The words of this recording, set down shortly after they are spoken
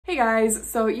Hey guys,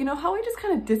 so you know how I just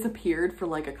kind of disappeared for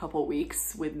like a couple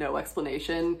weeks with no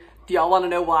explanation? Do y'all want to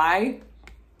know why?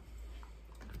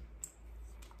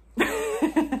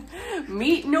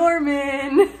 Meet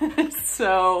Norman.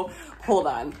 So hold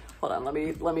on, let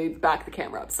me back the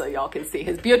camera up so y'all can see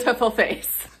his beautiful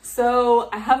face. So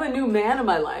I have a new man in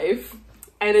my life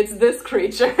and it's this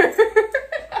creature.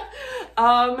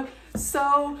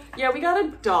 So yeah, we got a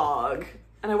dog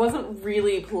and I wasn't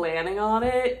really planning on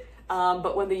it.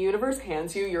 But when the universe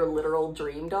hands you your literal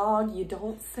dream dog, you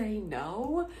don't say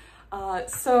no.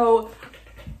 So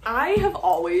I have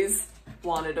always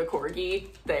wanted a corgi.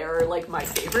 They're like my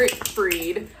favorite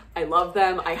breed. I love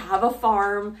them. I have a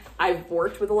farm. I've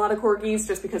worked with a lot of corgis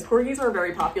just because corgis are a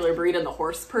very popular breed in the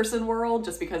horse person world,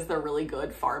 just because they're really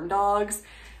good farm dogs.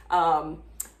 But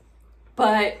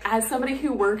as somebody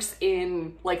who works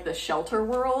in like the shelter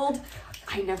world,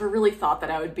 I never really thought that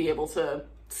I would be able to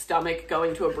stomach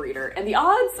going to a breeder. And the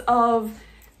odds of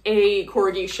a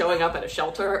corgi showing up at a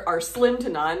shelter are slim to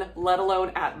none, let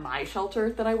alone at my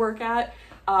shelter that I work at.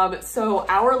 So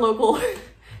our local,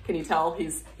 can you tell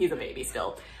he's a baby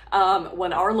still?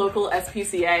 When our local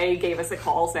SPCA gave us a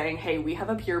call saying, hey, we have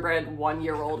a purebred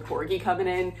 1-year-old corgi coming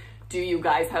in. Do you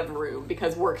guys have room?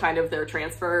 Because we're kind of their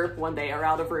transfer when they are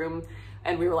out of room.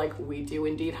 And we were like, we do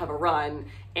indeed have a run.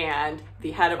 And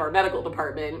the head of our medical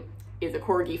department is a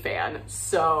corgi fan.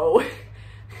 So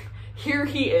here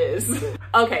he is.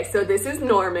 Okay, so this is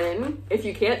Norman. If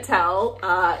you can't tell,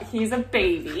 he's a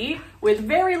baby with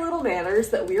very little manners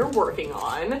that we are working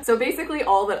on. So basically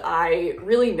all that I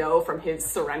really know from his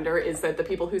surrender is that the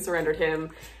people who surrendered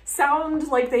him sound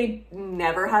like they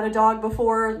never had a dog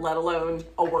before, let alone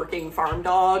a working farm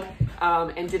dog,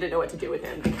 and didn't know what to do with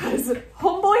him because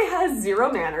homeboy has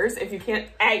zero manners. If you can't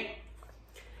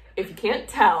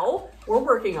tell, we're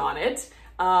working on it.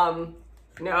 No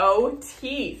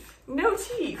teeth.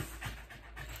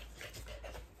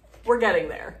 We're getting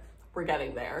there.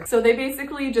 So they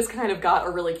basically just kind of got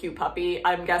a really cute puppy,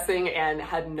 I'm guessing, and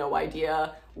had no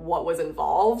idea what was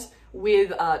involved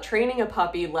with training a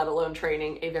puppy, let alone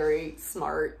training a very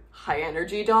smart, high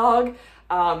energy dog.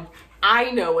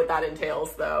 I know what that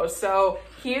entails though. So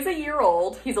he is a year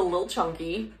old. He's a little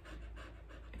chunky,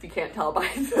 if you can't tell by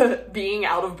the being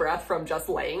out of breath from just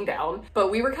laying down. But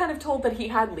we were kind of told that he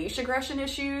had leash aggression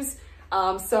issues.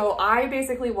 So I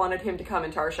basically wanted him to come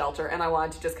into our shelter and I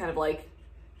wanted to just kind of like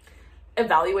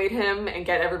evaluate him and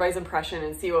get everybody's impression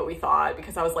and see what we thought,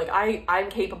 because I was like, I'm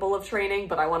capable of training,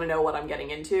 but I want to know what I'm getting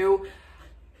into.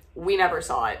 We never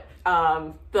saw it.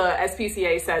 The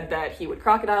SPCA said that he would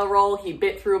crocodile roll, he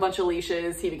bit through a bunch of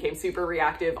leashes, he became super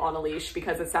reactive on a leash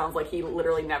because it sounds like he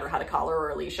literally never had a collar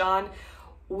or a leash on.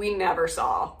 We never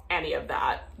saw any of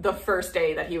that. The first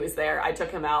day that he was there, I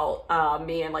took him out,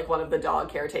 me and like one of the dog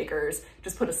caretakers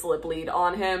just put a slip lead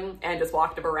on him and just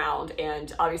walked him around.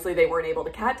 And obviously they weren't able to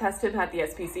cat test him at the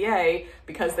SPCA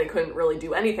because they couldn't really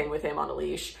do anything with him on a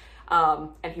leash.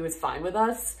 And he was fine with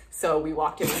us. So we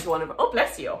walked him into one of, oh,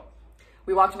 bless you.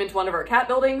 We walked him into one of our cat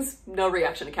buildings, no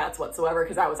reaction to cats whatsoever,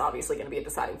 because that was obviously gonna be a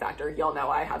deciding factor. Y'all know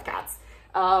I have cats.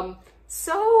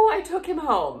 So I took him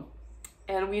home.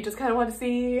 And we just kind of wanted to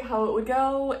see how it would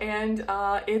go. And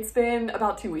it's been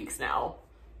about 2 weeks now.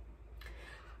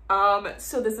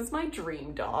 So this is my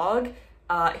dream dog.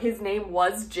 His name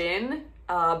was Jin,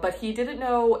 but he didn't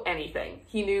know anything.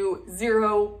 He knew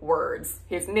 0 words.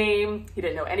 His name, he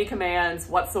didn't know any commands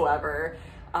whatsoever.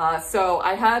 So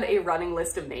I had a running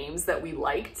list of names that we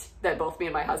liked, that both me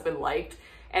and my husband liked.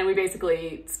 And we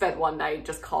basically spent one night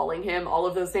just calling him all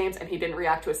of those names and he didn't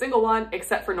react to a single one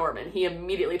except for Norman. He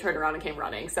immediately turned around and came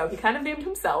running. So he kind of named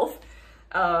himself.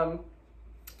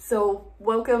 So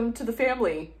welcome to the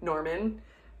family, Norman.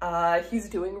 He's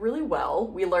doing really well.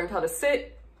 We learned how to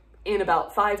sit in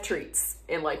about 5 treats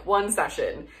in like 1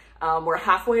 session. We're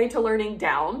halfway to learning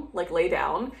down, like lay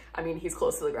down. I mean, he's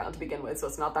close to the ground to begin with, so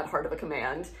it's not that hard of a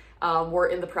command. We're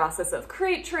in the process of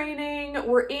crate training.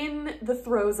 We're in the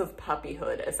throes of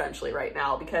puppyhood essentially right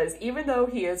now, because even though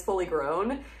he is fully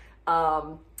grown,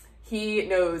 he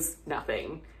knows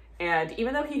nothing. And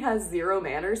even though he has 0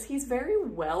 manners, he's very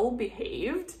well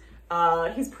behaved.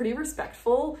 He's pretty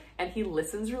respectful and he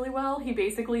listens really well. He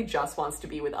basically just wants to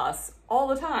be with us all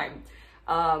the time.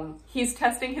 He's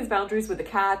testing his boundaries with the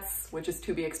cats, which is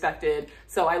to be expected.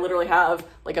 So I literally have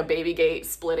like a baby gate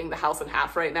splitting the house in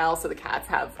half right now. So the cats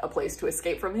have a place to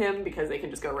escape from him because they can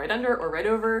just go right under or right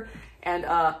over. And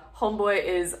homeboy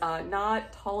is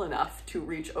not tall enough to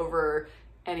reach over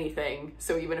anything.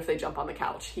 So even if they jump on the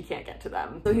couch, he can't get to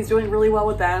them. So he's doing really well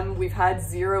with them. We've had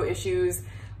 0 issues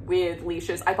with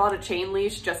leashes. I bought a chain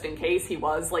leash just in case he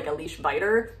was like a leash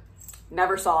biter.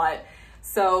 Never saw it.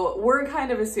 So we're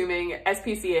kind of assuming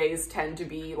SPCAs tend to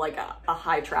be like a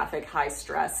high traffic, high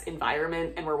stress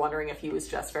environment. And we're wondering if he was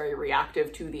just very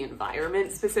reactive to the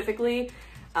environment specifically,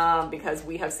 because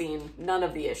we have seen none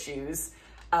of the issues.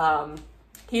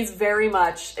 He's very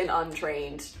much an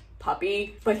untrained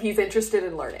puppy, but he's interested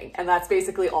in learning. And that's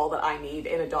basically all that I need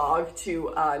in a dog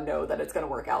to know that it's gonna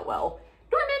work out well.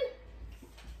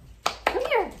 Norman, come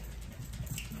here.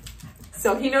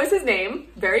 So he knows his name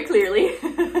very clearly.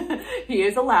 He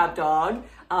is a lab dog.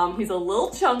 He's a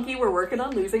little chunky. We're working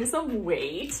on losing some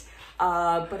weight,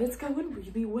 but it's going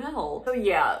really well. So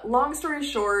yeah, long story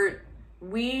short,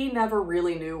 we never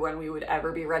really knew when we would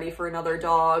ever be ready for another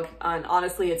dog. And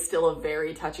honestly, it's still a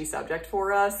very touchy subject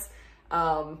for us.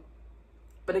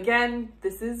 But again,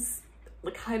 this is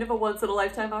kind of a once in a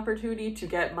lifetime opportunity to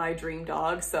get my dream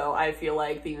dog. So I feel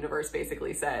like the universe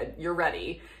basically said, you're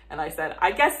ready. And I said,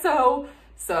 I guess so.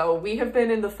 So we have been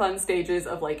in the fun stages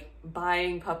of like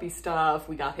buying puppy stuff.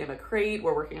 We got him a crate.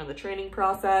 We're working on the training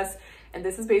process. And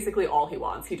this is basically all he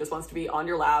wants. He just wants to be on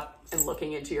your lap and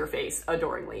looking into your face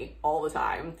adoringly all the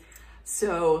time.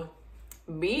 So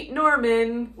meet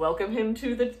Norman. Welcome him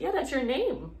to the, yeah, that's your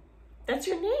name. That's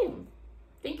your name.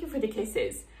 Thank you for the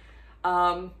kisses.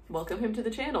 Welcome him to the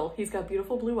channel. He's got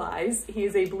beautiful blue eyes. He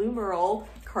is a blue merle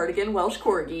cardigan Welsh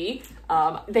Corgi.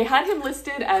 They had him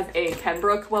listed as a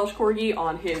Pembroke Welsh Corgi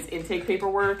on his intake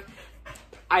paperwork.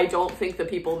 I don't think the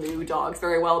people knew dogs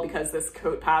very well because this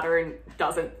coat pattern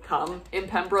doesn't come in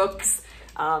Pembrokes.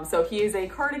 So he is a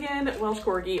cardigan Welsh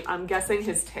Corgi. I'm guessing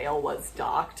his tail was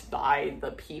docked by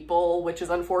the people, which is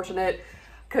unfortunate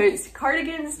because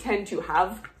cardigans tend to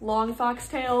have long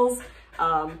foxtails.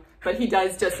 But he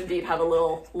does just indeed have a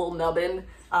little nubbin.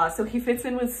 So he fits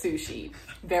in with Sushi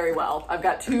very well. I've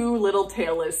got two little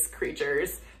tailless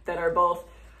creatures that are both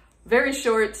very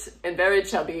short and very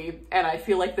chubby, and I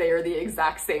feel like they are the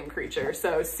exact same creature.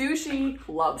 So Sushi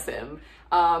loves him.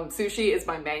 Sushi is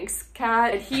my Manx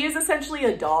cat, and he is essentially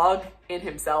a dog in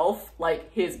himself.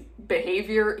 Like his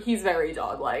behavior, he's very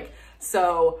dog-like.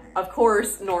 So of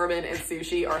course, Norman and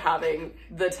Sushi are having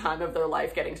the time of their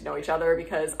life getting to know each other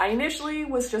because I initially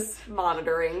was just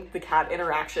monitoring the cat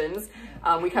interactions.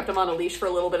 We kept him on a leash for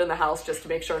a little bit in the house just to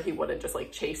make sure he wouldn't just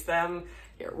like chase them.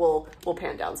 Here, we'll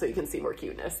pan down so you can see more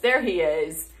cuteness. There he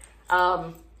is.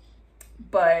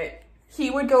 But he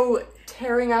would go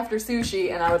tearing after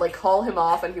Sushi and I would like call him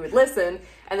off and he would listen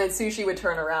and then Sushi would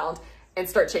turn around and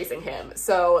start chasing him.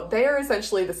 So they are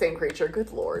essentially the same creature.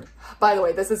 Good Lord. My the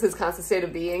way, this is his constant state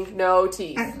of being. No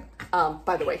teeth.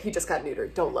 By the way, he just got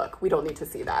neutered. Don't look. We don't need to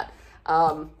see that.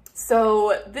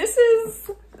 So this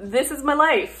is my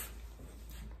life.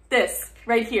 This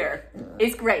right here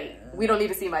is great. We don't need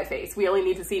to see my face. We only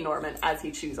need to see Norman as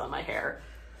he chews on my hair.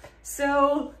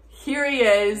 So here he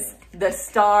is, the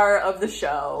star of the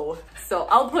show. So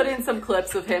I'll put in some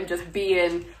clips of him just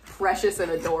being precious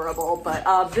and adorable,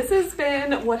 but this has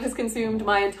been what has consumed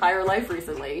my entire life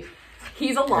recently.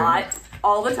 He's a lot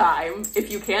all the time,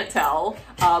 if you can't tell,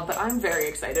 but I'm very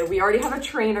excited. We already have a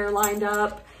trainer lined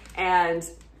up, and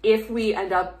if we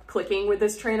end up clicking with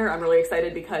this trainer, I'm really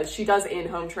excited because she does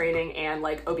in-home training and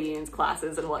like obedience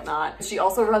classes and whatnot. She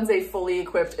also runs a fully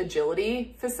equipped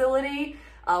agility facility,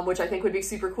 which I think would be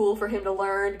super cool for him to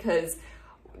learn because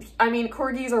I mean,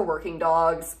 corgis are working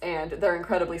dogs and they're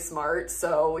incredibly smart,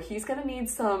 so he's gonna need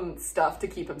some stuff to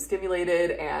keep him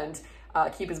stimulated and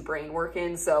keep his brain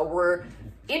working. So we're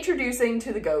introducing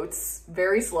to the goats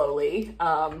very slowly.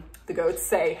 The goats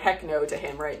say heck no to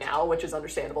him right now, which is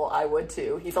understandable. I would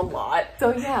too. He's a lot.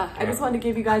 So yeah, I just wanted to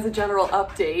give you guys a general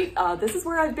update. This is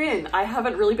where I've been. I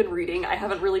haven't really been reading. I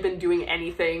haven't really been doing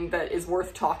anything that is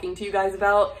worth talking to you guys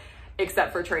about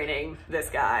except for training this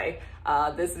guy.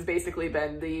 This has basically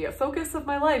been the focus of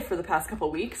my life for the past couple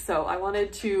weeks, so I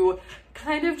wanted to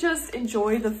kind of just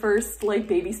enjoy the first like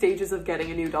baby stages of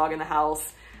getting a new dog in the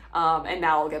house. And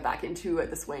now I'll get back into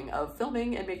the swing of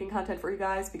filming and making content for you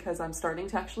guys because I'm starting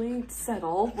to actually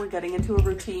settle. We're getting into a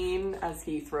routine as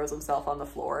he throws himself on the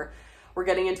floor. We're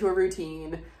getting into a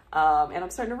routine and I'm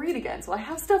starting to read again. So I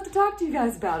have stuff to talk to you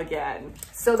guys about again.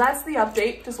 So that's the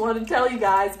update. Just wanted to tell you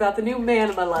guys about the new man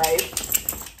in my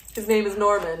life. His name is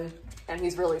Norman and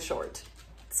he's really short.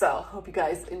 So hope you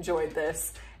guys enjoyed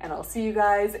this and I'll see you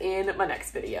guys in my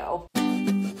next video.